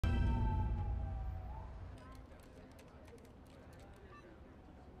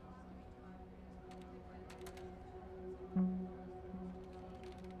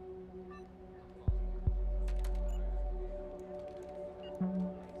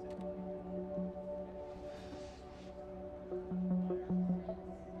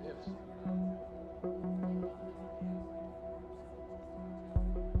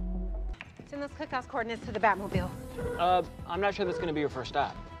those cookhouse coordinates to the Batmobile. I'm not sure that's gonna be your first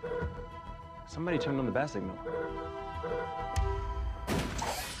stop. Somebody turned on the bat signal.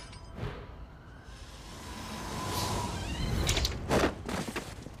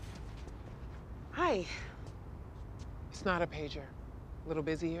 Hi. It's not a pager. A little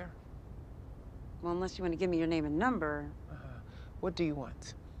busy here? Well, unless you want to give me your name and number. What do you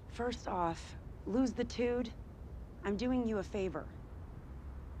want? First off, lose the tude. I'm doing you a favor.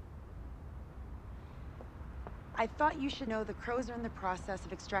 I thought you should know the Crows are in the process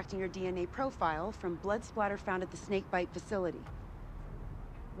of extracting your DNA profile from blood splatter found at the snakebite facility.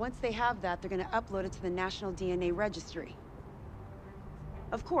 Once they have that, they're going to upload it to the National DNA Registry.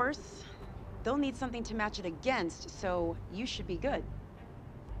 Of course, they'll need something to match it against, so you should be good.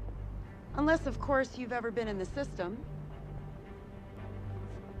 Unless, of course, you've ever been in the system.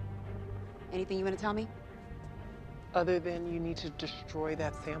 Anything you want to tell me? Other than you need to destroy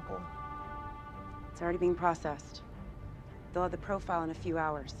that sample? It's already being processed. They'll have the profile in a few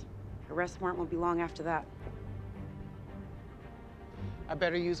hours. Arrest warrant won't be long after that. I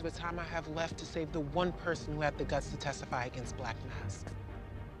better use what time I have left to save the one person who had the guts to testify against Black Mask.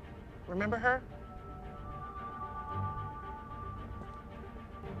 Remember her?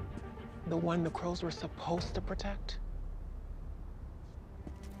 The one the Crows were supposed to protect?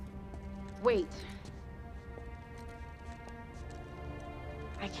 Wait.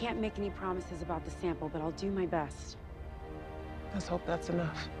 I can't make any promises about the sample, but I'll do my best. Let's hope that's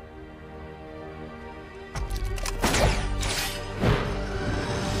enough.